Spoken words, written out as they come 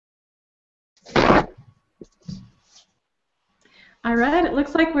All right, it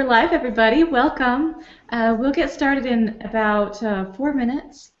looks like we're live, everybody. Welcome. We'll get started in about 4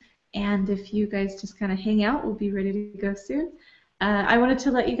 minutes, and if you guys just kind of hang out, we'll be ready to go soon. I wanted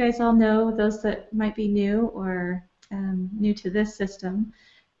to let you guys all know, those that might be new or new to this system,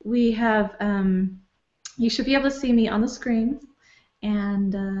 we have, you should be able to see me on the screen,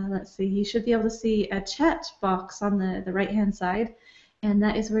 and let's see, you should be able to see a chat box on the right-hand side, and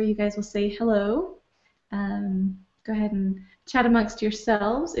that is where you guys will say hello. Go ahead and chat amongst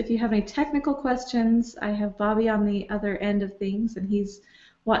yourselves. If you have any technical questions, I have Bobby on the other end of things, and he's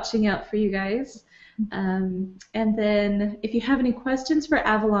watching out for you guys. And then if you have any questions for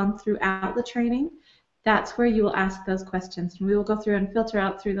Avalon throughout the training, that's where you will ask those questions. And we will go through and filter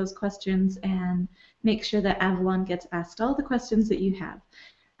out through those questions and make sure that Avalon gets asked all the questions that you have.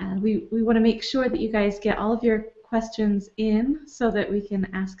 And we want to make sure that you guys get all of your questions in so that we can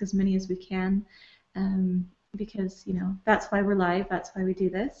ask as many as we can. Because that's why we're live, that's why we do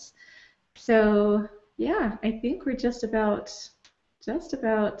this. So yeah, I think we're just about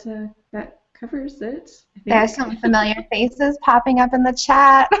that covers it. There's some familiar faces popping up in the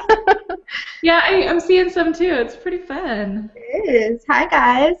chat. Yeah, I'm seeing some too. It's pretty fun. It is. Hi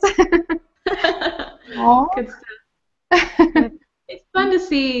guys. Good stuff. It's fun to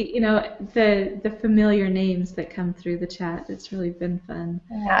see, the familiar names that come through the chat. It's really been fun.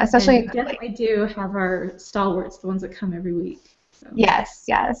 Yeah, especially and we definitely do have our stalwarts, the ones that come every week. So. Yes.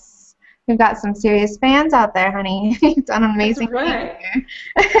 We've got some serious fans out there, honey. You've done an amazing thing here.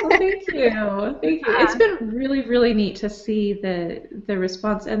 Well, thank you. Thank you. It's been really, really neat to see the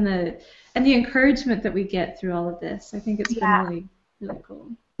response and the encouragement that we get through all of this. I think it's been really, really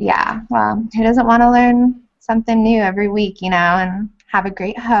cool. Yeah. Well, who doesn't want to learn something new every week, and have a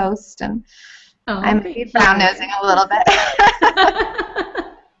great host? And I'm brown nosing a little bit.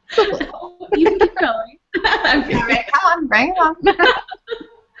 You can keep going. I'm kidding. Right, come on, bring it on.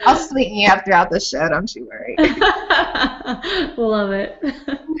 I'll sweeten you up throughout the show, don't you worry. Love it.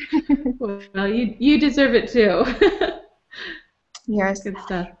 Well, you deserve it too. Yours. Good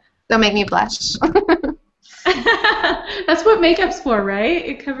stuff. Don't make me blush. That's what makeup's for, right?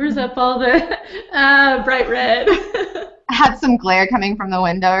 It covers up all the bright red. I had some glare coming from the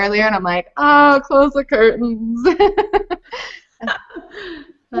window earlier, and I'm like, oh, close the curtains.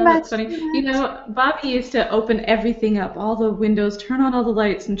 That's funny. Bobby used to open everything up, all the windows, turn on all the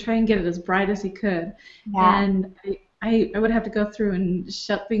lights, and try and get it as bright as he could. Yeah. And I would have to go through and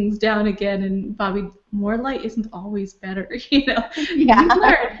shut things down again, and Bobby, more light isn't always better,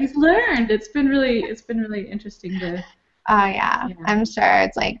 Yeah. He's learned. It's been really interesting to. Oh yeah. I'm sure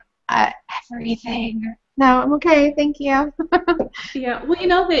it's like everything. No, I'm okay, thank you. Yeah,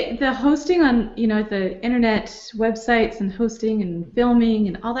 well, the hosting on, the internet websites and hosting and filming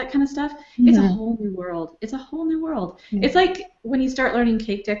and all that kind of stuff, it's a whole new world. It's a whole new world. It's like when you start learning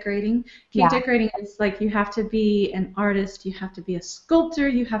cake decorating. Cake decorating is like you have to be an artist, you have to be a sculptor,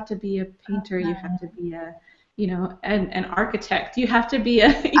 you have to be a painter, you have to be a an architect. You have to be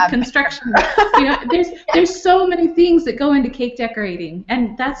a construction. There's so many things that go into cake decorating,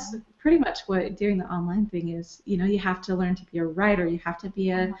 and that's pretty much what doing the online thing is. You have to learn to be a writer. You have to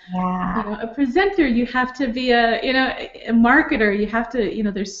be a presenter. You have to be a marketer. You have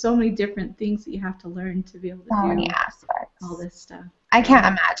to there's so many different things that you have to learn to be able to do all this stuff. I can't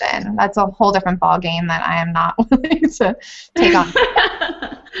imagine. That's a whole different ball game that I am not willing to take on.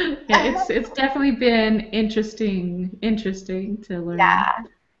 Yeah, it's definitely been interesting to learn. Yeah.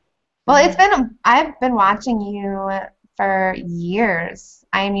 Well, I've been watching you for years.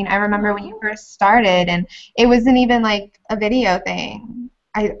 I mean, I remember when you first started, and it wasn't even like a video thing.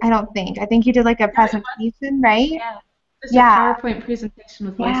 I don't think. I think you did like a presentation, right? Yeah. Just a PowerPoint presentation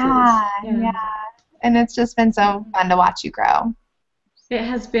with voices. Yeah. And it's just been so fun to watch you grow. It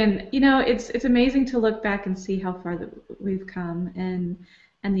has been. It's amazing to look back and see how far that we've come, and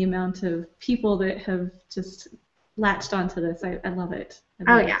the amount of people that have just latched onto this. I love it.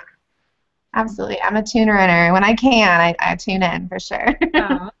 Yeah. Absolutely. I'm a tuner-inner. When I can, I tune in for sure.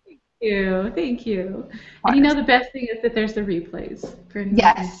 Oh, thank you. And the best thing is that there's the replays.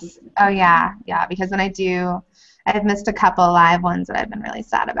 Yes. Oh, yeah. Yeah, because when I've missed a couple live ones that I've been really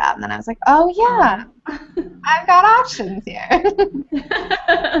sad about, and then I was like, oh, yeah, I've got options here.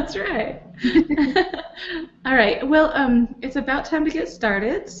 That's right. All right. Well, it's about time to get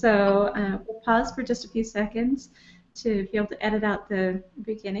started, so we'll pause for just a few seconds to be able to edit out the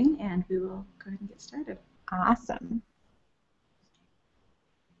beginning, and we will go ahead and get started. Awesome.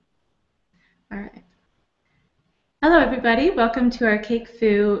 All right. Hello, everybody. Welcome to our Cake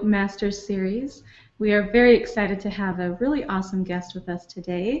Fu Masters Series. We are very excited to have a really awesome guest with us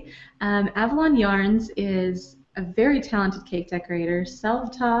today. Avalon Yarns is a very talented cake decorator,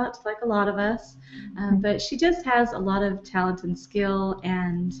 self-taught like a lot of us, but she just has a lot of talent and skill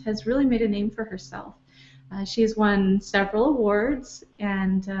and has really made a name for herself. She's won several awards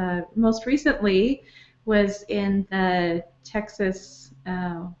and most recently was in the Texas,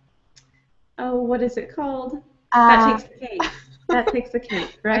 oh, what is it called? That Uh, Takes the Cake. That Takes the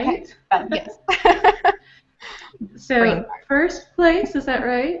Cake, okay, right? yes. Brain So fart. first place, is that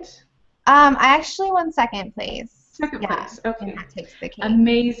right? I actually won second place. Second Yeah, place. and Okay. that takes the cake.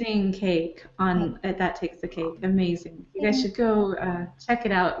 Amazing cake Thank on at That Takes the Cake. Amazing. You guys you. should go check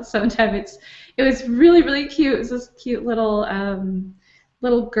it out sometime. It was really really cute. It was this cute little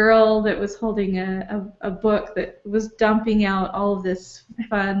girl that was holding a book that was dumping out all of this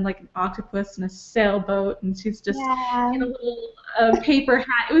fun like an octopus in a sailboat, and she's just Yeah. in a little paper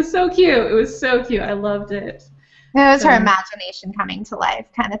hat. It was so cute. It was so cute. I loved it. It was her So imagination coming to life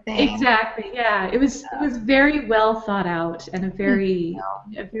kind of thing. exactly, yeah. It was very well thought out and Thank you.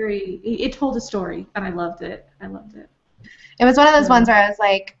 it told a story and I loved it. I loved it. It was one of those ones So where I was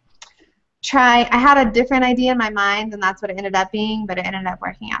like, I had a different idea in my mind, and that's what it ended up being, but it ended up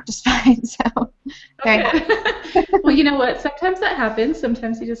working out just fine. So, oh very good. happy. Well, you know what? Sometimes that happens.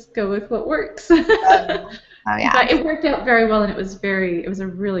 Sometimes you just go with what works. Oh, yeah. But it worked out very well and it was a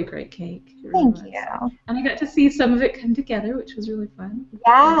really great cake. It really Thank was. you. And I got to see some of it come together, which was really fun.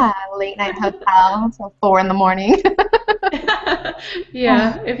 Yeah. Yeah, late night hotel till 4 in the morning.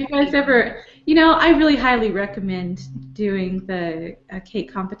 Yeah, if you guys ever, I really highly recommend doing the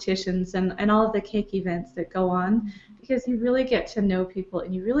cake competitions and all of the cake events that go on because you really get to know people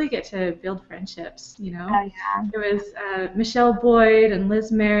and you really get to build friendships. Oh, yeah. There was Michelle Boyd and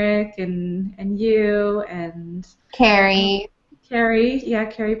Liz Merrick and you and um, Carrie. Carrie, yeah,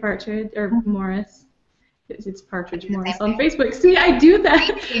 Carrie Partridge or Morris. It's I Partridge do the same Morris on thing. Facebook. See, I do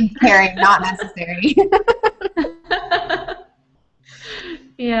that. Carrie, not necessary.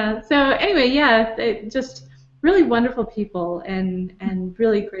 Yeah. So anyway, yeah, just really wonderful people and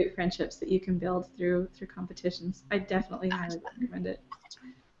really great friendships that you can build through competitions. I definitely highly recommend it.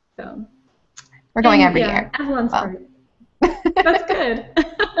 So We're going and every yeah, year. Avalon's Well, great. That's good.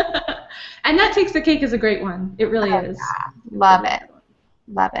 And That Takes the Cake is a great one. It really oh, is. yeah. It's a Love really it. good one.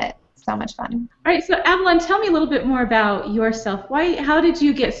 Love it. So much fun. All right, so Avalon, tell me a little bit more about yourself. How did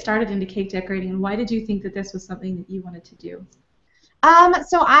you get started into cake decorating, and why did you think that this was something that you wanted to do?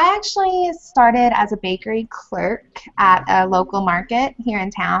 So I actually started as a bakery clerk at a local market here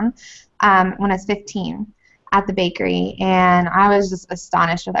in town when I was 15 at the bakery, and I was just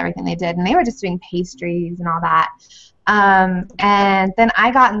astonished with everything they did, and they were just doing pastries and all that. And then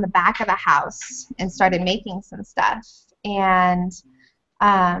I got in the back of the house and started making some stuff, and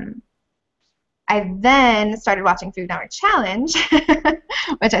um, I then started watching Food Network Challenge,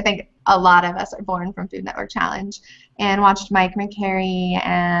 which I think a lot of us are born from Food Network Challenge, and watched Mike McCary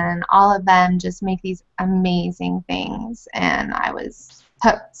and all of them just make these amazing things, and I was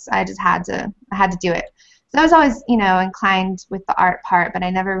hooked. I had to do it. So I was always, inclined with the art part, but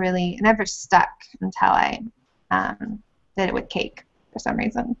it never stuck until I did it with cake for some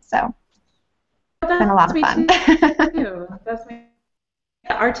reason. So it's been a lot That's of me fun. too. That's me.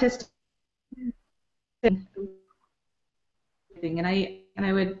 Artistic and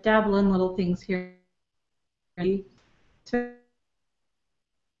I would dabble in little things here to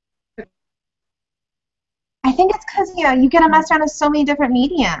I think it's because you get to mess around with so many different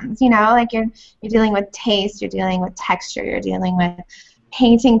mediums. Like you're dealing with taste, you're dealing with texture, you're dealing with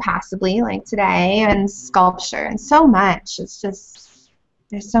painting possibly like today, and sculpture, and so much. It's just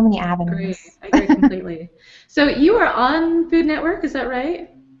there's so many agree. avenues. I agree completely. So you are on Food Network, is that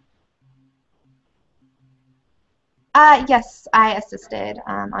right? Yes, I assisted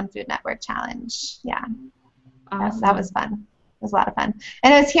on Food Network Challenge. Yeah, that was Awesome. fun. It was a lot of fun.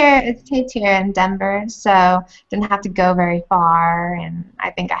 And it's taped here in Denver, so didn't have to go very far, and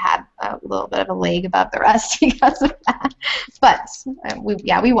I think I had a little bit of a leg above the rest because of that. But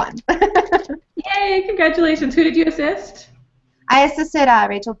we won. Yay, congratulations. Who did you assist? I assisted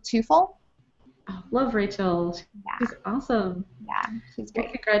Rachel Tufel. Oh, love Rachel. Yeah, She's awesome. yeah, she's Well,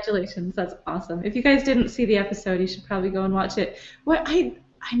 great. congratulations. That's awesome. If you guys didn't see the episode, you should probably go and watch it. What I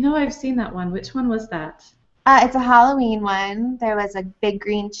know I've seen that one. Which one was that? It's a Halloween one. There was a big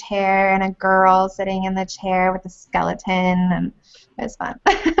green chair and a girl sitting in the chair with a skeleton, and it was fun.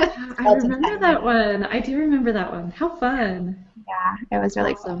 Yeah, I Skeleton's remember head. that one. I do remember that one. How fun. Yeah, it was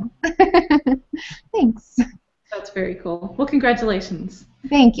really Awesome. cool. Thanks. That's very cool. Well, congratulations.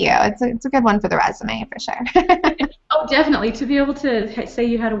 Thank you. It's a good one for the resume for sure. Oh, definitely. To be able to say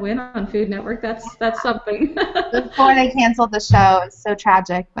you had a win on Food Network, that's something. Before they canceled the show, it was so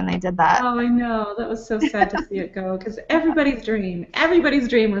tragic when they did that. Oh, I know. That was so sad to see it go because everybody's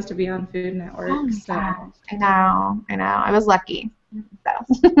dream was to be on Food Oh Network. my gosh, So, I know. I was lucky.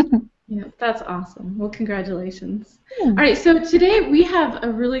 So. yeah, that's awesome. Well, congratulations. Hmm. All right, so today we have a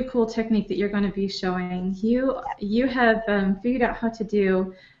really cool technique that you're going to be showing. You have figured out how to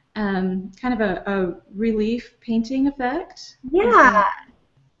do kind of a relief painting effect. Is Yeah. that?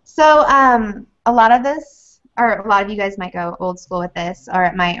 So, a lot of this, or a lot of you guys might go old school with this, or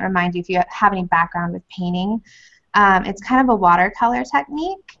it might remind you if you have any background with painting. It's kind of a watercolor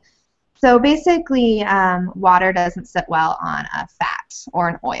technique. So basically, water doesn't sit well on a fat or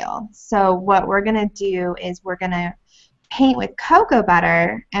an oil. So what we're going to do is we're going to paint with cocoa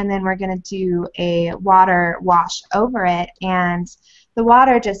butter, and then we're going to do a water wash over it, and the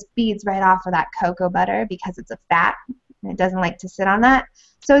water just beads right off of that cocoa butter because it's a fat and it doesn't like to sit on that.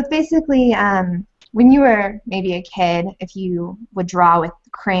 So it's basically when you were maybe a kid, if you would draw with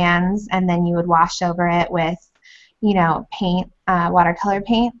crayons and then you would wash over it with, paint, watercolor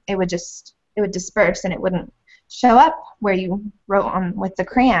paint, it would disperse and it wouldn't show up where you wrote on with the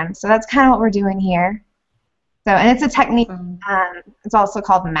crayon. So that's kind of what we're doing here. So, and it's a technique, Awesome. it's also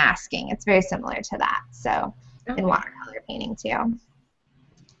called masking. It's very similar to that, so in Okay. watercolor painting too.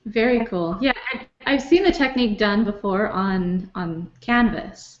 Very cool. Yeah, I've seen the technique done before on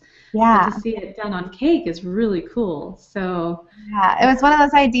canvas, but to Yeah, see it done on cake is really cool. So, yeah. It yeah. was one of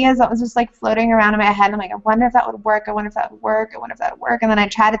those ideas that was just like floating around in my head. I'm like, I wonder if that would work. I wonder if that would work. I wonder if that would work. And then I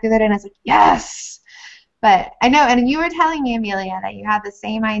tried it the other day and I was like, yes. But I know, and you were telling me, Amelia, that you had the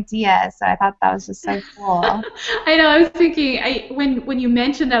same idea, so I thought that was just so cool. I know. I was thinking, when you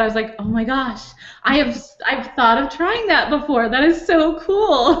mentioned that, I was like, oh my gosh, I've thought of trying that before. That is so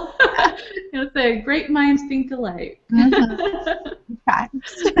cool. It's a great minds think alike. Mm-hmm. Okay.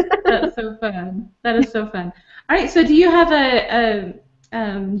 That's so fun. That is so fun. All right, so do you have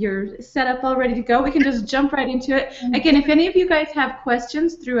your setup all ready to go? We can just jump right into it. Again, if any of you guys have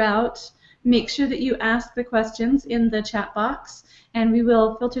questions throughout, make sure that you ask the questions in the chat box, and we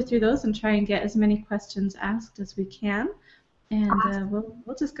will filter through those and try and get as many questions asked as we can. And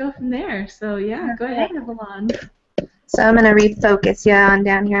we'll just go from there. So yeah, go ahead, Perfect. Avalon. So I'm going to refocus you on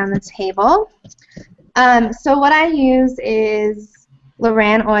down here on the table. So what I use is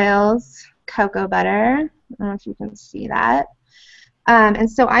Loran Oils cocoa butter. I don't know if you can see that. And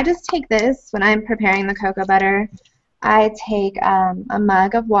so I just take this when I'm preparing the cocoa butter. I take a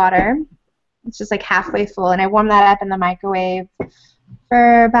mug of water. It's just like halfway full, and I warm that up in the microwave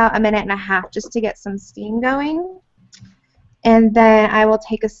for about a minute and a half just to get some steam going. And then I will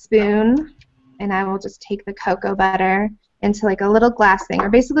take a spoon and I will just take the cocoa butter into like a little glass thing. We're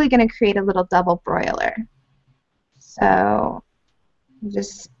basically going to create a little double broiler. So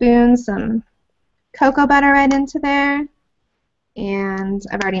just spoon some cocoa butter right into there. And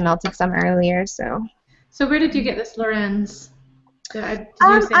I've already melted some earlier, so. So where did you get this, Lorenz? Did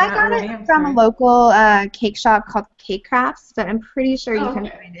you say I that got already? it I'm from a sorry. local cake shop called Cake Crafts, but I'm pretty sure you Oh, can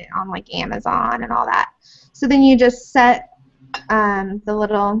okay. find it on like Amazon and all that. So then you just set the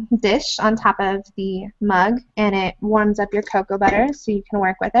little dish on top of the mug, and it warms up your cocoa butter so you can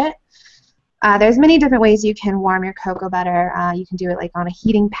work with it. There's many different ways you can warm your cocoa butter. You can do it like on a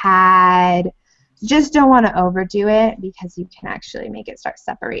heating pad. You just don't want to overdo it because you can actually make it start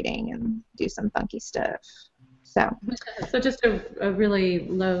separating and do some funky stuff. So So just a really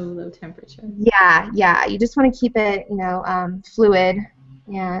low temperature. yeah, you just want to keep it, fluid,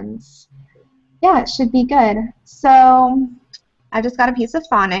 and yeah, it should be good. So I just got a piece of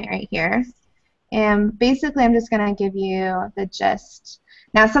fondant right here, and basically I'm just gonna give you the gist.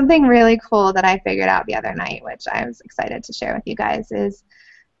 Now, something really cool that I figured out the other night, which I was excited to share with you guys, is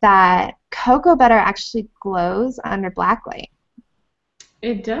that cocoa butter actually glows under black light.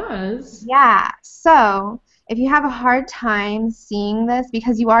 It does. Yeah, so if you have a hard time seeing this,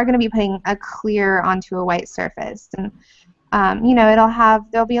 because you are going to be putting a clear onto a white surface, and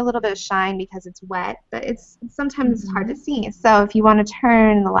there'll be a little bit of shine because it's wet, but sometimes it's hard to Hmm. see. So if you want to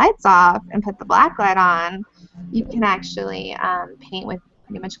turn the lights off and put the black light on, you can actually paint with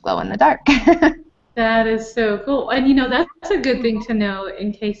pretty much glow in the dark. That is so cool. And that's a good thing to know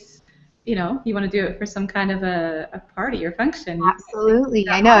in case, you want to do it for some kind of a party or function. You can actually do Absolutely,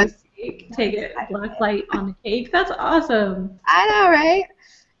 I that know. on It's cake, so take it, exciting. black light on the cake. That's awesome. I know, right?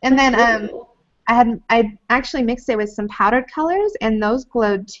 And That's then really cool. I actually mixed it with some powdered colors, and those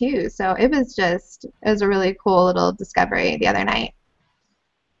glowed too. So it was a really cool little discovery the other night.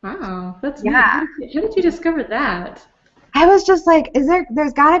 Wow, that's neat. Yeah. How did you discover that? I was just like,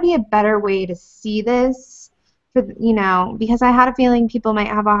 there's got to be a better way to see this. for because I had a feeling people might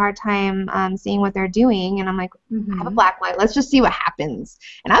have a hard time seeing what they're doing, and I'm like, I have a Mm-hmm. black light. Let's just see what happens.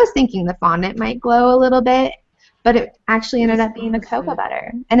 And I was thinking the fondant might glow a little bit, but it actually It ended was up being the cocoa opposite.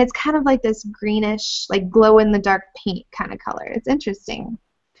 butter, and it's kind of like this greenish, like glow in the dark paint kind of color. It's interesting.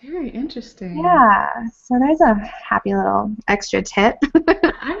 Very interesting. Yeah, so there's a happy little extra tip.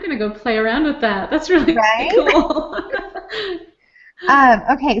 I'm gonna go play around with that. That's really Right? cool.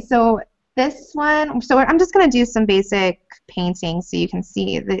 Okay, so this one, I'm just going to do some basic painting so you can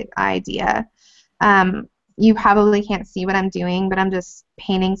see the idea. You probably can't see what I'm doing, but I'm just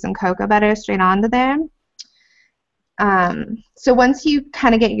painting some cocoa butter straight onto there. So once you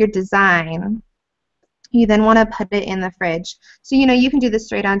kind of get your design, you then want to put it in the fridge. So, you can do this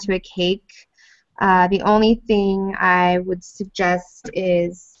straight onto a cake. The only thing I would suggest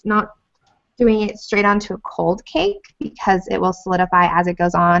is not doing it straight onto a cold cake because it will solidify as it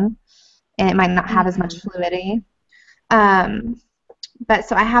goes on and it might not have as much Mm. fluidity. But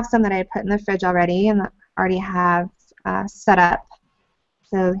so I have some that I put in the fridge already and that already have set up.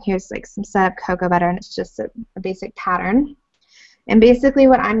 So here's like some set up cocoa butter, and it's just a basic pattern. And basically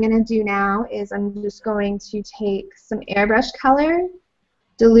what I'm going to do now is I'm just going to take some airbrush color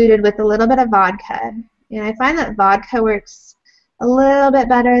diluted with a little bit of vodka. And I find that vodka works a little bit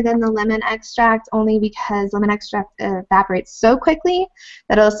better than the lemon extract only because lemon extract evaporates so quickly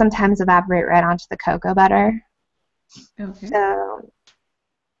that it'll sometimes evaporate right onto the cocoa butter. Okay. So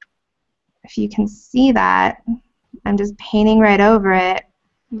if you can see that, I'm just painting right over it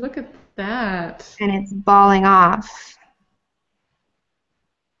Look at that. and it's balling off.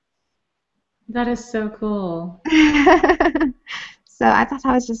 That is so cool. So I thought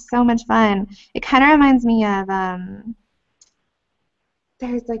that was just so much fun. It kind of reminds me of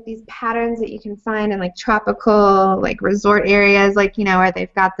there's like these patterns that you can find in like tropical like resort areas, like where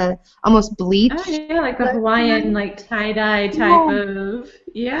they've got the almost Oh bleach yeah, like the look to Hawaiian them. like tie-dye type Yeah. of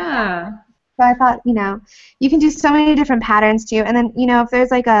yeah. So I thought, you can do so many different patterns too. And then, if there's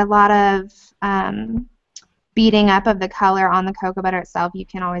like a lot of beating up of the color on the cocoa butter itself, you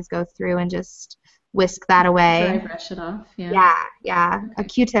can always go through and just whisk that Dry away. brush it off. Yeah. Yeah, yeah. A Okay.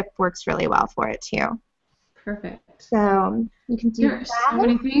 Q-tip works really well for it too. Perfect. So you can do There are so that.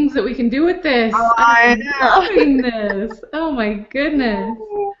 many things that we can do with this. I I'm know. loving this. Oh my goodness.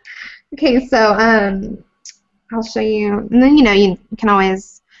 Okay, so I'll show you, and then you can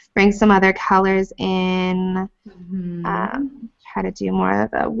always bring some other colors in. Hmm. Try to do more of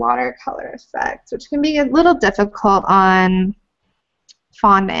a watercolor effect, which can be a little difficult on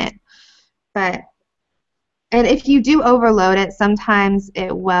fondant, but and if you do overload it, sometimes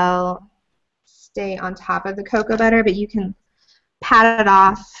it will stay on top of the cocoa butter, but you can pat it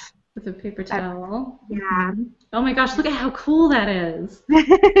off. With a paper Uh, towel. yeah. Oh my gosh, look at how cool that is.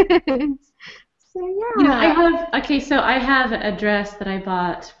 So You know, I yeah. have, okay, so I have a dress that I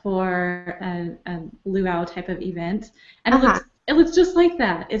bought for a luau type of event, and Uh-huh. it looks just like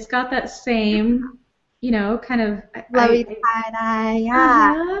that. It's got that same, kind of, Flowy tie-dye,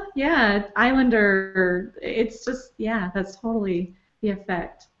 yeah. uh-huh, yeah, Islander. It's just, yeah, that's totally the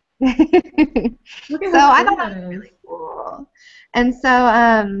effect. Look at So how I cool thought that that was is. really cool. And so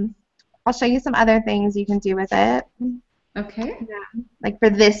I'll show you some other things you can do with it. Okay. Yeah. Like for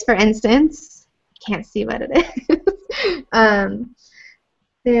this, for instance, can't see what it is.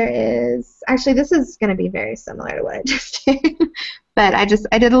 There is actually this is going to be very similar to what I just did, but I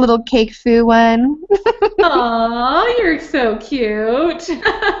did a little cake foo one. Aw, you're so cute.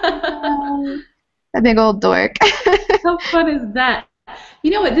 A big old dork. How fun is that?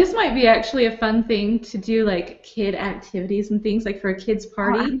 You know what? This might be actually a fun thing to do, like kid activities and things, like for a kid's Oh,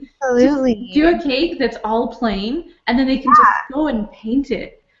 party. Just do absolutely. a cake that's all plain, and then they can just go and paint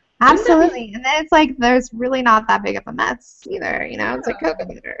it. Wouldn't that be Absolutely. And then it's like there's really not that big of a mess either, It's like yeah, cocoa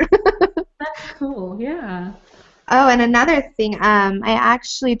butter. that's cool. Yeah. Oh, and another thing, I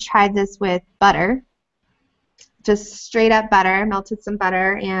actually tried this with butter, just straight up butter, melted some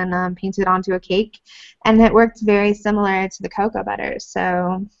butter and painted it onto a cake, and it worked very similar to the cocoa butter.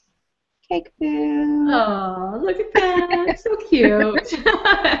 So, cake food. Oh, look at that. So cute.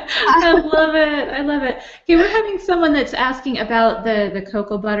 I love it. I love it. Okay, we're having someone that's asking about the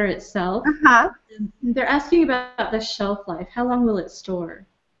cocoa butter itself. Uh-huh. They're asking about the shelf life. How long will it store?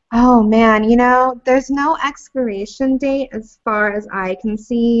 Oh man, there's no expiration date as far as I can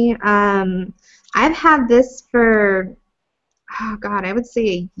see. I've had this for, oh God, I would say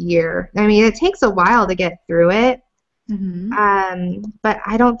a year. I mean, it takes a while to get through it, Mm-hmm. but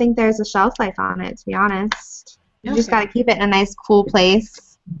I don't think there's a shelf life on it, to be honest. You just got to Okay. keep it in a nice, cool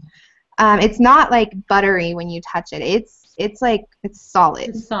place. It's not like buttery when you touch it. it's solid.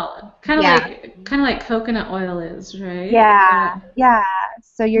 It's solid. Kind of Yeah. like coconut oil is, right? Yeah. Yeah.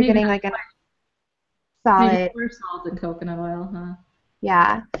 So you're Maybe getting not like a maybe solid. more solid than coconut oil, huh?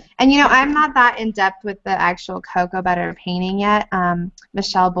 Yeah. And I'm not that in depth with the actual cocoa butter painting yet.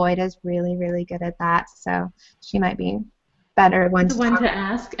 Michelle Boyd is really, really good at that, so she might be better one The to one talk. to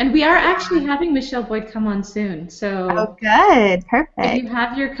ask. And we are actually Yeah. having Michelle Boyd come on soon. Oh, So good. if you Perfect.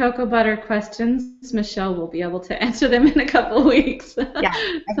 have your cocoa butter questions, Michelle will be able to answer them in a couple weeks. Yeah,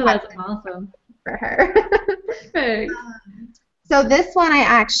 I've So had that's awesome. for her. Perfect. So this one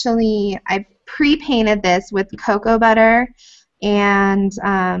I pre-painted this with cocoa butter and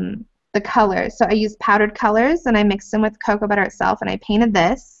the colors. So I used powdered colors and I mixed them with cocoa butter itself and I painted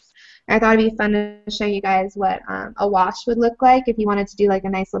this. And I thought it'd be fun to show you guys what a wash would look like if you wanted to do like a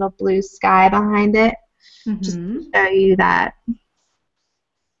nice little blue sky behind it. Just to Mm-hmm. show you that,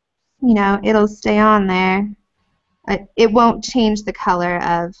 it'll stay on there. It won't change the color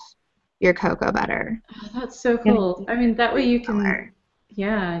of your cocoa butter. Oh, that's so It's gonna cool. keep I mean, that way the you color. can,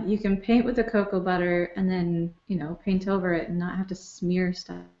 yeah, you can paint with the cocoa butter and then, paint over it and not have to smear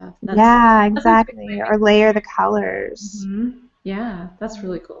stuff. Yeah, That's a great exactly. way. Or layer the colors. Yeah, that's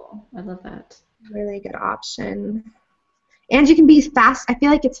really cool. I love that. Really good option. And you can be fast. I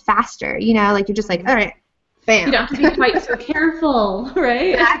feel like it's faster, like you're just like, all right, You don't bam. have to be quite so careful,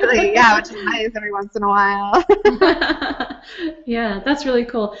 right? Exactly. Yeah, which is nice every once in a while. Yeah, that's really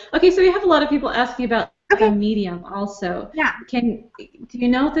cool. Okay, so we have a lot of people asking about the Okay. medium also. Yeah. Do you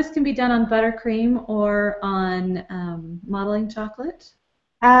know if this can be done on buttercream or on modeling chocolate?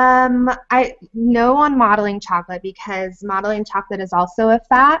 I know on modeling chocolate because modeling chocolate is also a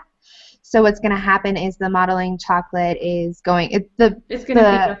fat. So what's going to happen is the modeling chocolate is It's going to beat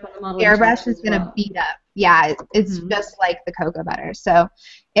the up on the modeling airbrush chocolate is as going to well. beat up. Yeah, it's Hmm. just like the cocoa butter. So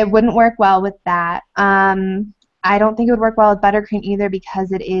it wouldn't work well with that. I don't think it would work well with buttercream either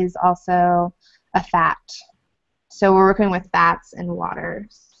because it is also a fat. So we're working with fats and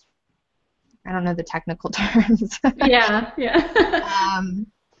waters. I don't know the technical terms. Yeah, yeah.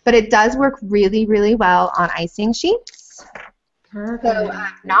 But it does work really, really well on icing sheets. So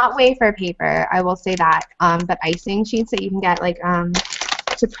not Perfect. wafer paper, I will say that, but icing sheets that you can get like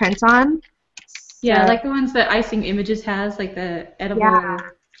to print on. Yeah, So like the ones that Icing Images has, like the yeah, edible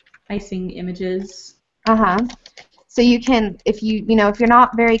icing images. uh-huh. So you can, if you're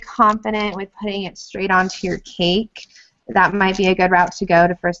not very confident with putting it straight onto your cake, that might be a good route to go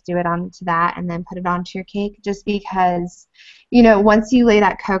to first do it onto that and then put it onto your cake. Just because, once you lay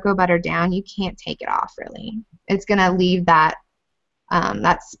that cocoa butter down, you can't take it off really. It's gonna leave that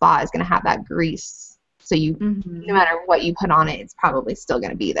spot is gonna have that grease. So no Hmm. matter what you put on it, it's probably still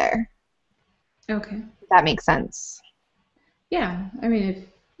gonna be there. Okay. If that makes sense. Yeah, I mean,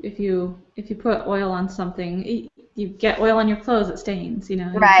 if you put oil on something, you get oil on your clothes, it stains.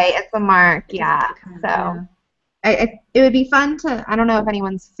 Right, it's a mark, It doesn't yeah. get kind of, So yeah. it would be fun to, I don't know if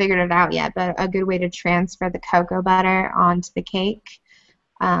anyone's figured it out yet, but a good way to transfer the cocoa butter onto the cake.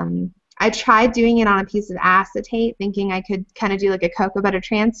 I tried doing it on a piece of acetate, thinking I could kind of do like a cocoa butter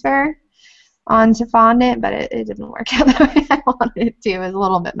transfer onto fondant, but it didn't work out the way I wanted it to. It was a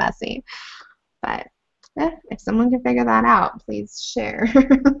little bit messy. But if someone can figure that out, please share.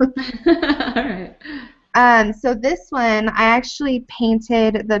 All right. So this one, I actually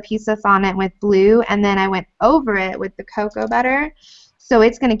painted the piece of fondant with blue, and then I went over it with the cocoa butter. So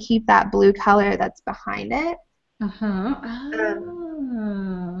it's going to keep that blue color that's behind it. Uh-huh. Um,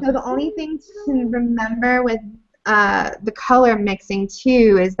 Ah. so the only thing to remember with the color mixing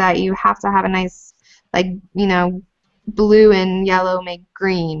too is that you have to have a nice, like, blue and yellow make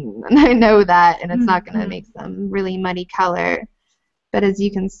green. And I know that, and it's not going to Mhm. make some really muddy color. But as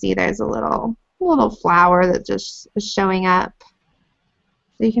you can see, there's a little flower that just is showing up.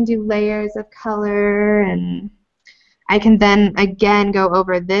 So you can do layers of color, and I can then again go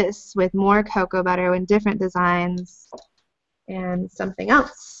over this with more cocoa butter and different designs, and something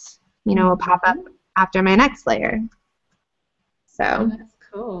else, will pop up Mhm. after my next layer. Oh, So that's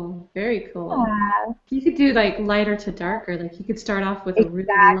cool. Very cool. yeah, You could do like lighter to darker. Like you could start off with a really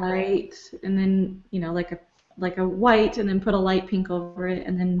exactly. light, and then like a white, and then put a light pink over it,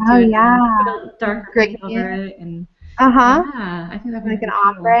 and then Oh do it again. Put yeah, a like a darker pink over gradient. it, and Uh-huh. yeah, I think that'd be Like an really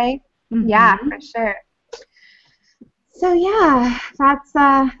cool. ombre. Yeah, Mm-hmm. for sure. So yeah, that's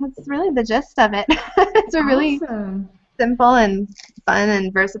really the gist of it. It's a really Awesome. simple and fun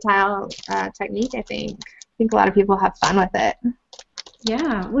and versatile technique, I think. I think a lot of people have fun with it.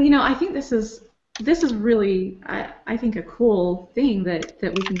 Yeah. Well, I think this is really I think a cool thing that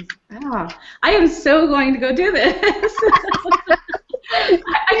we can. I am so going to go do this.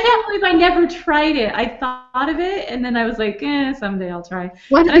 I can't believe I never tried it. I thought of it, and then I was like, someday I'll try.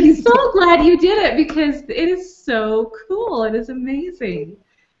 One And of I'm these so days. glad you did it because it is so cool. It is amazing.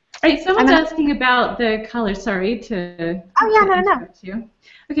 All right, And someone's then, asking about the color. Sorry oh yeah, to no, no, no. interrupt you.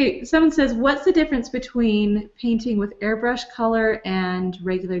 Okay, someone says, what's the difference between painting with airbrush color and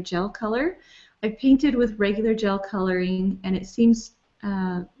regular gel color? I've painted with regular gel coloring, and it seems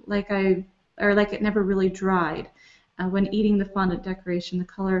like it never really dried. When eating the fondant decoration, the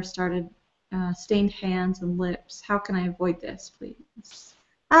color started stained hands and lips. How can I avoid this, please?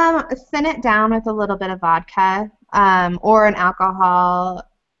 Thin it down with a little bit of vodka, or an alcohol.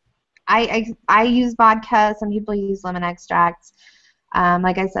 I use vodka. Some people use lemon extract.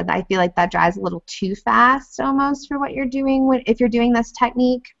 Like I said, I feel like that dries a little too fast almost for what you're doing if you're doing this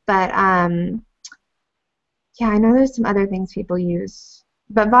technique. But yeah, I know there's some other things people use.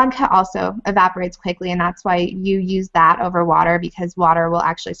 But vodka also evaporates quickly, and that's why you use that over water, because water will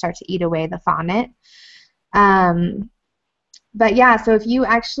actually start to eat away the fondant. Um, but yeah, so if you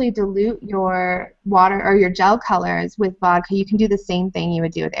actually dilute your water or your gel colors with vodka, you can do the same thing you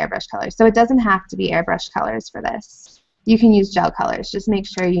would do with airbrush colors. So it doesn't have to be airbrush colors for this. You can use gel colors. Just make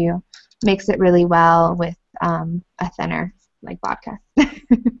sure you mix it really well with a thinner, like vodka.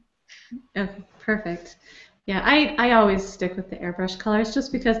 Okay, perfect. Yeah, I always stick with the airbrush colors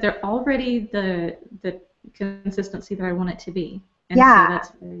just because they're already the consistency that I want it to be, and so Yeah, that's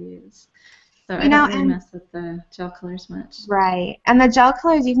what I use. So I you don't know, really and mess with the gel colors much. right. And the gel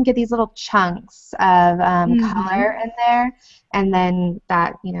colors, you can get these little chunks of color Mm-hmm. in there, and then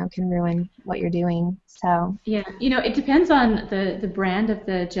that, can ruin what you're doing. So, Yeah, it depends on the brand of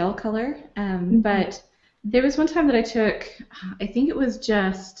the gel color. mhm. But there was one time that I took, I think it was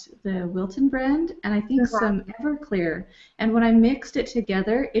just the Wilton brand, and I think Uh-huh. some Everclear. And when I mixed it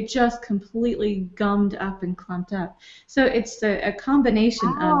together, it just completely gummed up and clumped up. So it's a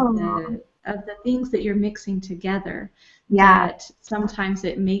combination Oh, of the things that you're mixing together yeah. that sometimes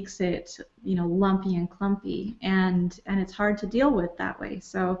it makes it, lumpy and clumpy, and it's hard to deal with that way.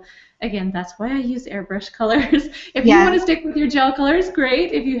 So again, that's why I use airbrush colors. If you want Yes, to stick with your gel colors,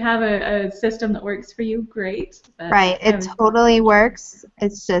 great. If you have a system that works for you, great. But right. I It always use totally airbrush colors. works.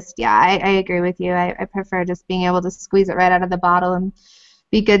 It's just, yeah, I agree with you. I prefer just being able to squeeze it right out of the bottle and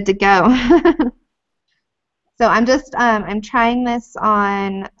be good to go. So I'm trying this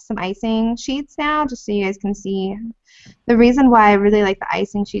on some icing sheets now, just so you guys can see. The reason why I really like the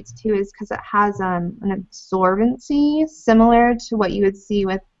icing sheets too is because it has an absorbency similar to what you would see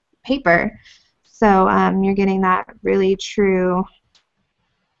with paper. So you're getting that really true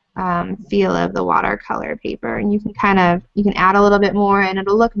feel of the watercolor paper, and you can add a little bit more, and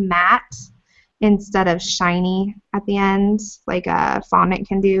it'll look matte instead of shiny at the end, like a fondant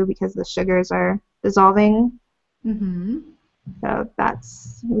can do because the sugars are dissolving. Mm-hmm. So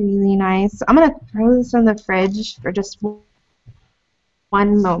that's really nice. I'm gonna throw this in the fridge for just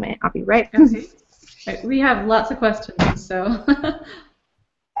one moment. I'll be right. Okay. Right, we have lots of questions, so.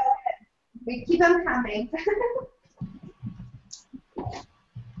 We keep them coming.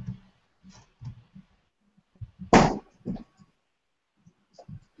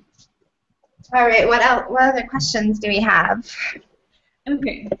 All right. What else? What other questions do we have?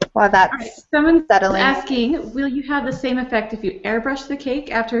 Okay. Well, All right. that's Someone's settling. asking, will you have the same effect if you airbrush the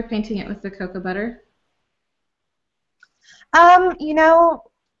cake after painting it with the cocoa butter? Um, you know,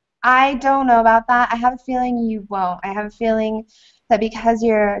 I don't know about that. I have a feeling you won't. I have a feeling that because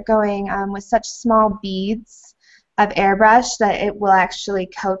you're going with such small beads of airbrush that it will actually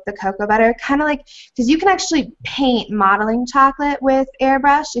coat the cocoa butter. Kind of like, because you can actually paint modeling chocolate with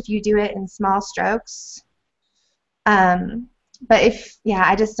airbrush if you do it in small strokes. Um, but yeah,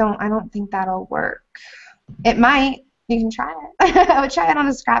 I don't think that'll work. It might. You can try it. I would try it on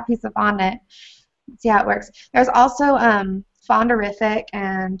a scrap piece of fondant. See how it works. There's also Fonderific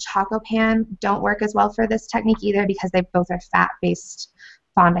and Chocopan don't work as well for this technique either because they both are fat-based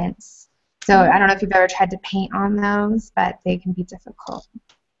fondants. So I don't know if Okay. you've ever tried to paint on those, but they can be difficult.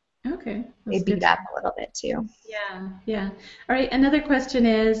 Okay. They That's good beat to up know. a little bit too. Yeah, yeah. All right, another question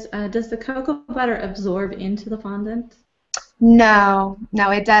is, does the cocoa butter absorb into the fondant? No,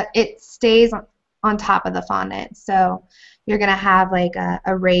 no, it does. It stays on top of the fondant, so you're gonna have like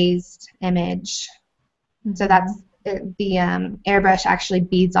a raised image. So Mm-hmm. the airbrush actually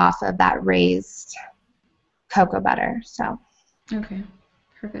beads off of that raised cocoa butter. So. Okay,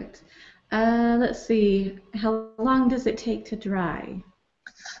 perfect. Let's see. How long does it take to dry?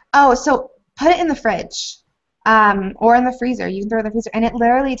 Oh, so put it in the fridge, or in the freezer. You can throw it in the freezer, and it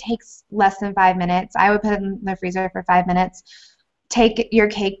literally takes less than 5 minutes. I would put it in the freezer for 5 minutes. take your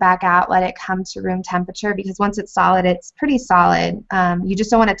cake back out, let it come to room temperature, because once it's solid, it's pretty solid. You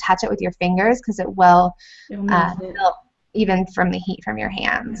just don't want to touch it with your fingers because It'll melt it. melt even from the heat from your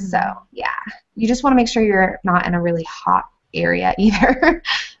hands. So Mhm. yeah, you just want to make sure you're not in a really hot area either.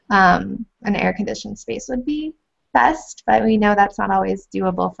 An air-conditioned space would be best, but we know that's not always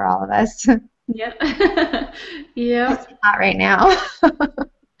doable for all of us. Yep. It's Yep. hot right now.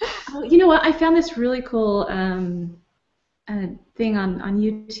 Oh, you know what? I found this really cool thing on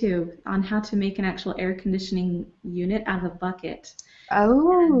YouTube on how to make an actual air conditioning unit out of a bucket. And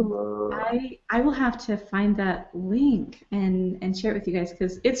Oh. I will have to find that link and share it with you guys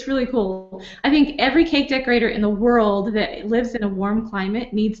because it's really cool. I think every cake decorator in the world that lives in a warm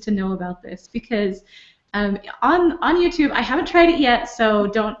climate needs to know about this because on YouTube, I haven't tried it yet, so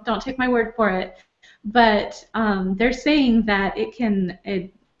don't take my word for it. But they're saying that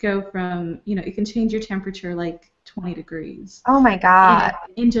it go from, it can change your temperature like 20 degrees Oh my God.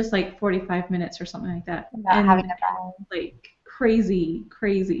 in just like 45 minutes or something like that. Without having to buy. Like crazy,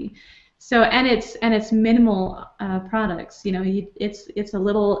 crazy. So and it's minimal products. It's a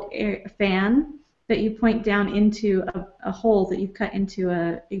little fan that you point down into a hole that you cut into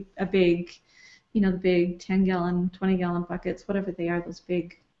a big, the big 10-gallon, 20-gallon buckets, whatever they are, those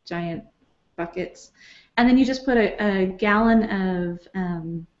big giant buckets, and then you just put a gallon of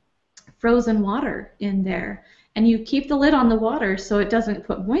frozen water in there. And you keep the lid on the water so it doesn't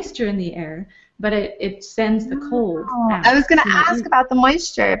put moisture in the air, but it sends the cold Oh, I was out. gonna ask about the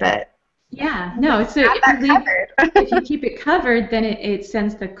moisture, but Yeah, no, it's got if you that leave if you covered. keep it covered, then it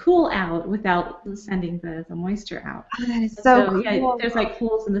sends the cool out without sending the moisture out. Oh, that is And so so yeah, cool. there's like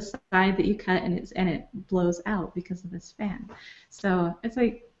holes in the side that you cut and it blows out because of this fan. So it's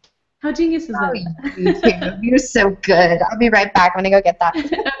like, how genius is Oh, that? YouTube, you're so good. I'll be right back. I'm gonna go get that.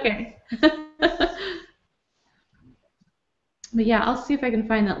 Okay. But yeah, I'll see if I can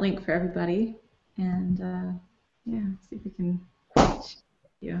find that link for everybody, and yeah, see if we can.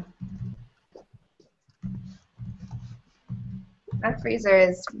 Yeah. My freezer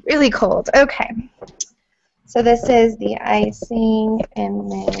is really cold. Okay. So this is the icing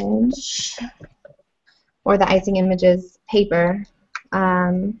image, or the icing images paper.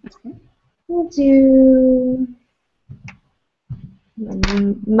 We'll do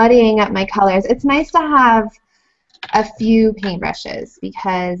I'm muddying up my colors. It's nice to have a few paintbrushes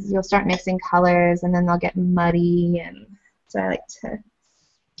because you'll start mixing colors and then they'll get muddy, and so I like to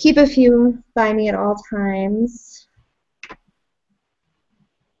keep a few by me at all times.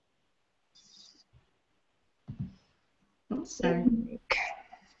 Oh, sorry.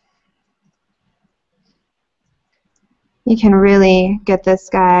 You can really get this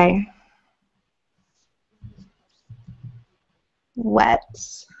guy wet,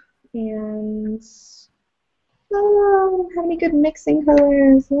 and oh, I don't have any good mixing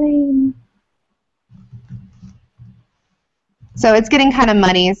colors. Lame. So it's getting kind of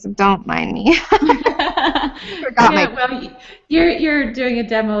muddy, so don't mind me. Forgot Yeah, my. well, you're doing a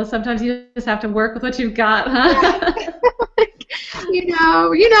demo. Sometimes you just have to work with what you've got, huh? You know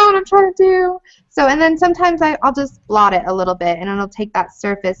what I'm trying to do. So, and then sometimes I'll just blot it a little bit, and it'll take that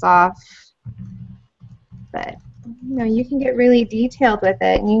surface off. But you can get really detailed with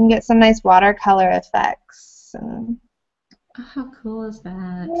it, and you can get some nice watercolor effects. Oh, how cool is that?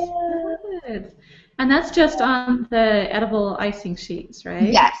 I Yeah. love it. And that's just on the edible icing sheets,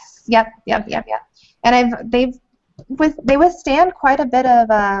 right? Yes. Yep. Yep. Yep. Yep. And they withstand quite a bit of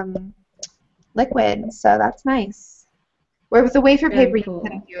liquid, so that's nice. Where with the wafer Very paper, you cool.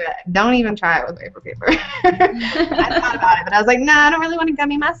 couldn't do it. Don't even try it with wafer paper. I thought about it, but I was like, nah, I don't really want a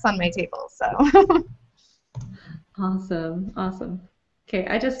gummy mess on my table. So. Awesome, awesome. Okay,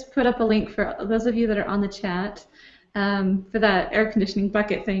 I just put up a link for those of you that are on the chat for that air conditioning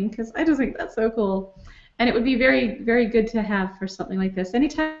bucket thing because I just think that's so cool. And it would be very, very good to have for something like this.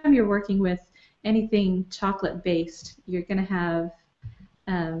 Anytime you're working with anything chocolate based, you're going to have,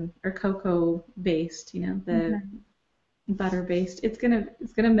 or cocoa based, the Mhm. butter based. It's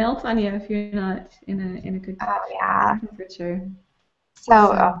gonna melt on you if you're not in a good Oh yeah. temperature. So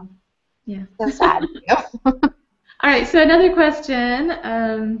So yeah. so sad. All right, so another question.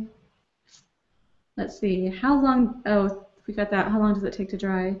 Let's see. How long? Oh, we got that. How long does it take to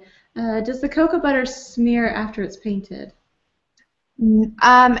dry? Does the cocoa butter smear after it's painted?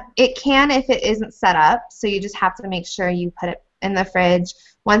 It can if it isn't set up, so you just have to make sure you put it in the fridge.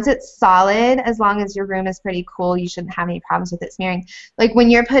 Once it's solid, as long as your room is pretty cool, you shouldn't have any problems with it smearing. Like when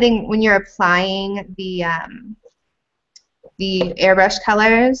you're applying the airbrush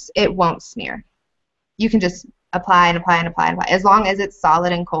colors, it won't smear. You can just apply and apply and apply and apply. As long as it's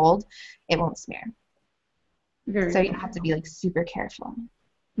solid and cold, it won't smear. Very So you cool. have to be like super careful.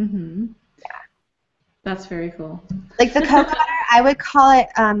 Mm-hmm. That's very cool. Like the cocoa butter, I would call it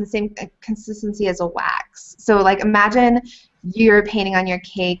the same consistency as a wax. So like imagine you're painting on your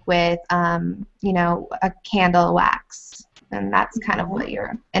cake with, you know, a candle wax, and that's kind of Mhm. what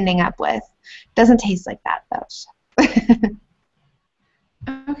you're ending up with. Doesn't taste like that though.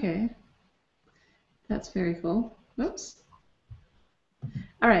 Okay, that's very cool. Oops.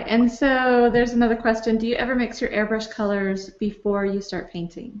 All right, and so there's another question. Do you ever mix your airbrush colors before you start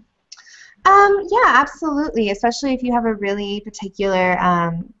painting? Yeah, absolutely. Especially if you have a really particular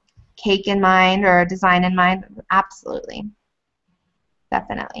cake in mind or a design in mind. Absolutely,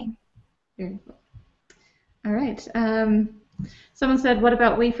 definitely. Very cool. All right. Someone said, what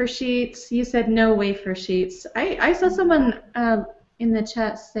about wafer sheets? You said no wafer sheets. I saw someone in the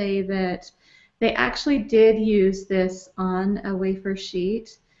chat say that they actually did use this on a wafer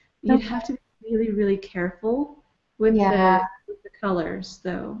sheet. You'd Okay. have to be really, really careful Yeah. with the colors,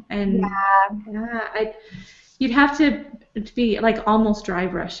 though. Yeah. And yeah, you'd have to be like almost dry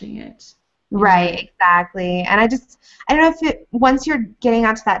brushing it in Right, order. exactly. And I don't know if it, once you're getting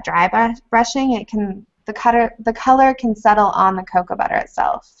onto that dry brushing, it can, the color can settle on the cocoa butter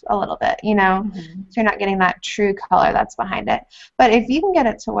itself a little bit, you know, Mhm. so you're not getting that true color that's behind it. But if you can get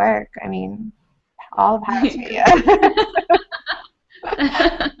it to work, I mean, all the power to you.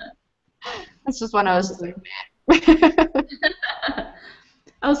 That's just when I was just Awesome. like,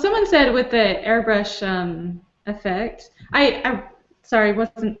 Oh, someone said with the airbrush effect. I sorry,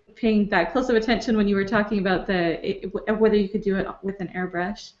 wasn't paying that close of attention when you were talking about whether you could do it with an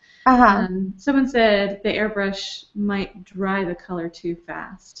airbrush. uh-huh, Someone said the airbrush might dry the color too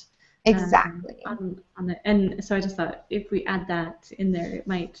fast. exactly. On the and so I just thought if we add that in there, it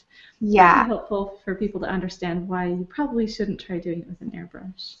might be Yeah, helpful for people to understand why you probably shouldn't try doing it with an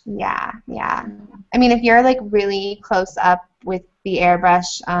airbrush. yeah, yeah. So, I mean, if you're like really close up with the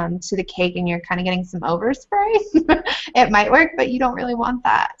airbrush to the cake and you're kind of getting some overspray, it might work, but you don't really want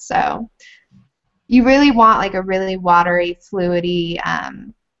that. So you really want like a really watery, fluidy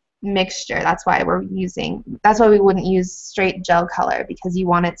mixture. That's why we wouldn't use straight gel color because you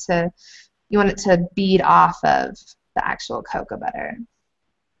want it to bead off of the actual cocoa butter.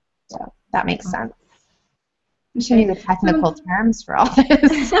 So that makes sense. You should okay. need the technical terms for all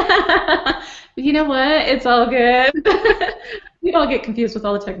this. You know what? It's all good. We all get confused with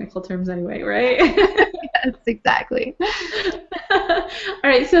all the technical terms anyway, right? Yes, exactly. All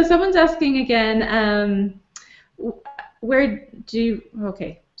right, so someone's asking again, where do you,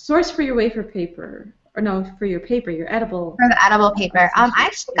 okay, source for your wafer paper, or no, for your paper, your edible For the edible paper. I essentially.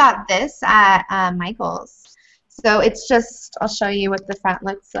 actually got this at Michael's. So it's just, I'll show you what the front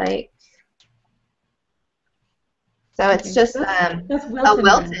looks like. So it's Okay, so just that's a Wilton brand,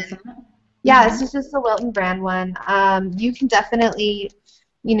 Wilton. isn't it? Yeah, Mm-hmm. this is just the Wilton brand one. You can definitely,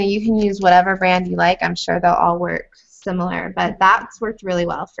 you know, you can use whatever brand you like. I'm sure they'll all work similar, but that's worked really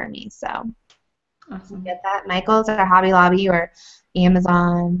well for me. So you can Awesome. get that at Michael's or Hobby Lobby or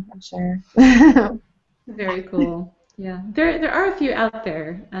Amazon, I'm sure. Very cool. Yeah, there are a few out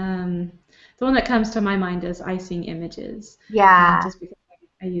there. The one that comes to my mind is Icing Images, Yeah, just because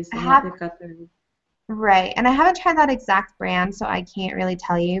I use I them a lot. have, They've got their. right. And I haven't tried that exact brand, so I can't really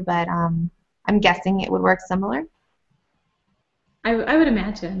tell you, but I'm guessing it would work similar. I would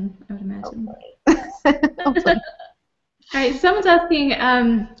imagine. I would imagine. Hopefully. All Hopefully. right, someone's asking,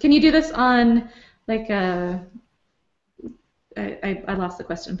 can you do this on like a I lost the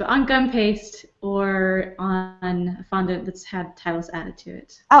question, but on gum paste or on fondant that's had tiles added to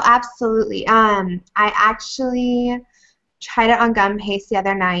it. Oh, absolutely. I actually tried it on gum paste the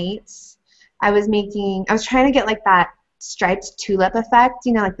other night. I was trying to get like that striped tulip effect,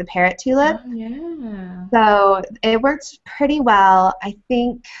 you know, like the parrot tulip. Oh yeah. So it worked pretty well. I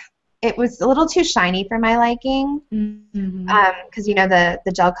think it was a little too shiny for my liking, Mm-hmm. because you know the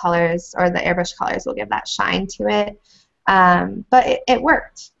gel colors or the airbrush colors will give that shine to it. But it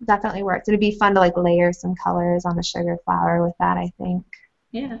worked. Definitely worked. It'd be fun to like layer some colors on the sugar flower with that, I think.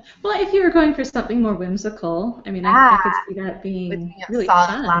 Yeah. Well, if you were going for something more whimsical, I mean, I Yeah, could see that with being you know, really solid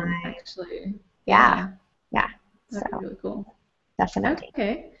fun, line. actually. Yeah, Yeah, yeah. So that'd be really cool. definitely.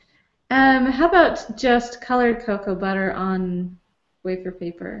 Okay. How about just colored cocoa butter on wafer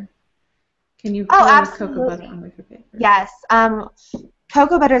paper? Can you Oh, color with cocoa butter absolutely. on wafer paper? Yes.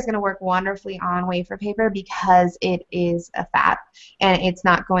 Cocoa butter is going to work wonderfully on wafer paper because it is a fat and it's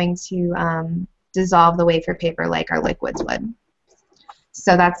not going to dissolve the wafer paper like our liquids would.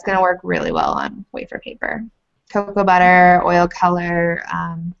 So that's going to work really well on wafer paper. Cocoa butter, oil color,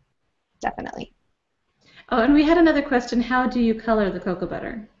 definitely. Oh, and we had another question. How do you color the cocoa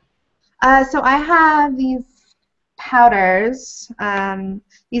butter? So I have these. powders.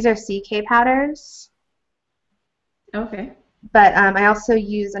 These are CK powders, Okay. but I also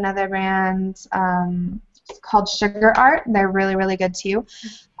use another brand called Sugar Art. They're really, really good too.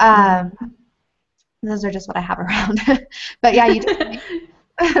 Um, Mhm. those are just what I have around. But yeah,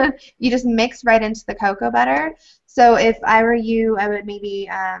 you just mix right into the cocoa butter. So if I were you, I would maybe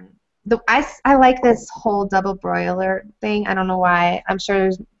I like this whole double broiler thing. I don't know why. I'm sure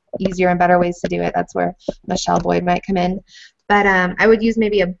there's easier and better ways to do it. That's where Michelle Boyd might come in. But I would use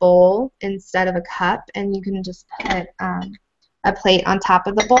maybe a bowl instead of a cup, and you can just put a plate on top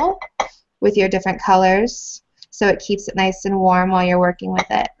of the bowl with your different colors, so it keeps it nice and warm while you're working with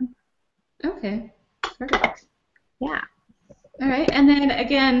it. Okay. Perfect. Yeah. All right. And then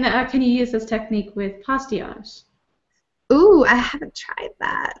again, can you use this technique with pastillage? Ooh, I haven't tried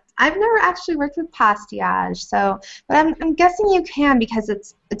that. I've never actually worked with pastillage, so but I'm guessing you can because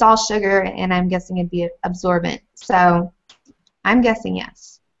it's all sugar and I'm guessing it'd be absorbent. So I'm guessing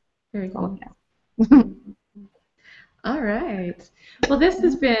yes. Very Oh, cool. yeah. All right. Well, this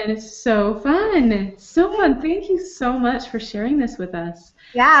has been so fun. So fun. Thank you so much for sharing this with us.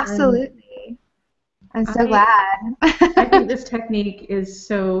 Yeah, Um, absolutely. I'm so I I glad. think this technique is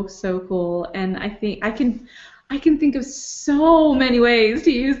so cool, and I can think of so many ways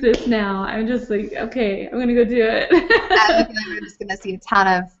to use this now. I'm just like, okay, I'm gonna go do I have a it. feeling we're just gonna see a ton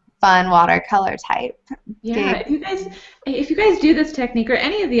of fun watercolor type Yeah, gigs. if you guys do this technique or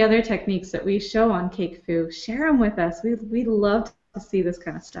any of the other techniques that we show on Cake Foo, share them with us. We love to see this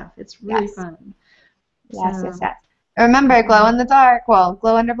kind of stuff. It's really Yes, fun. yes, yes, So, yes. Remember, glow um, in the dark. Well,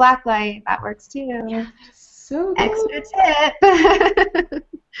 glow under black light. That works yeah, too. so Extra cool. tip.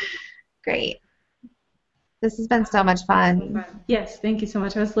 Great. This has been so much So fun. fun. Yes, thank you so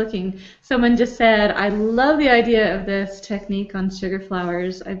much. I was looking. Someone just said, I love the idea of this technique on sugar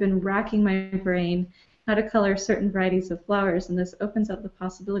flowers. I've been racking my brain how to color certain varieties of flowers, and this opens up the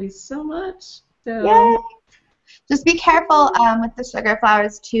possibilities so much. Yay! So, Just be careful with the sugar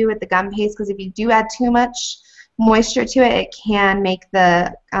flowers too, with the gum paste, because if you do add too much moisture to it, it can make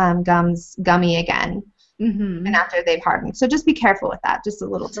the gums gummy again, even mm-hmm. after they've hardened. So just be careful with that. Just a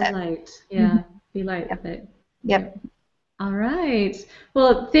little Just a tip. light. Mhm. Yeah, be light Yep. with it. Yep. All right.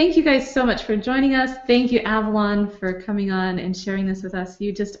 Well, thank you guys so much for joining us. Thank you, Avalon, for coming on and sharing this with us.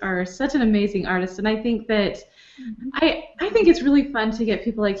 You just are such an amazing artist, and I think that I think it's really fun to get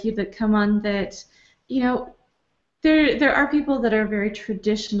people like you that come on that, you know, there are people that are very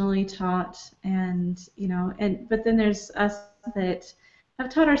traditionally taught and but then there's us that have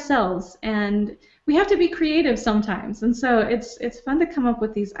taught ourselves and we have to be creative sometimes and so it's fun to come up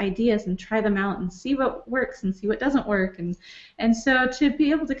with these ideas and try them out and see what works and see what doesn't work and so to be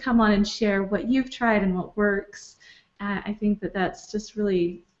able to come on and share what you've tried and what works I think that that's just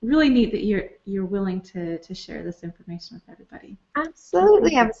really neat that you're willing to share this information with everybody. So Absolutely.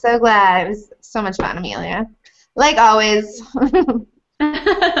 thank you. I'm so glad. It was so much fun, Amelia. Like always.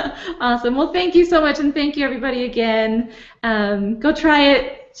 Awesome. Well, thank you so much, and thank you everybody again. Go try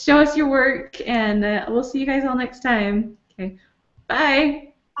it, show us your work, and we'll see you guys all next time. Okay.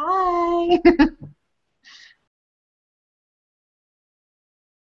 Bye. Bye.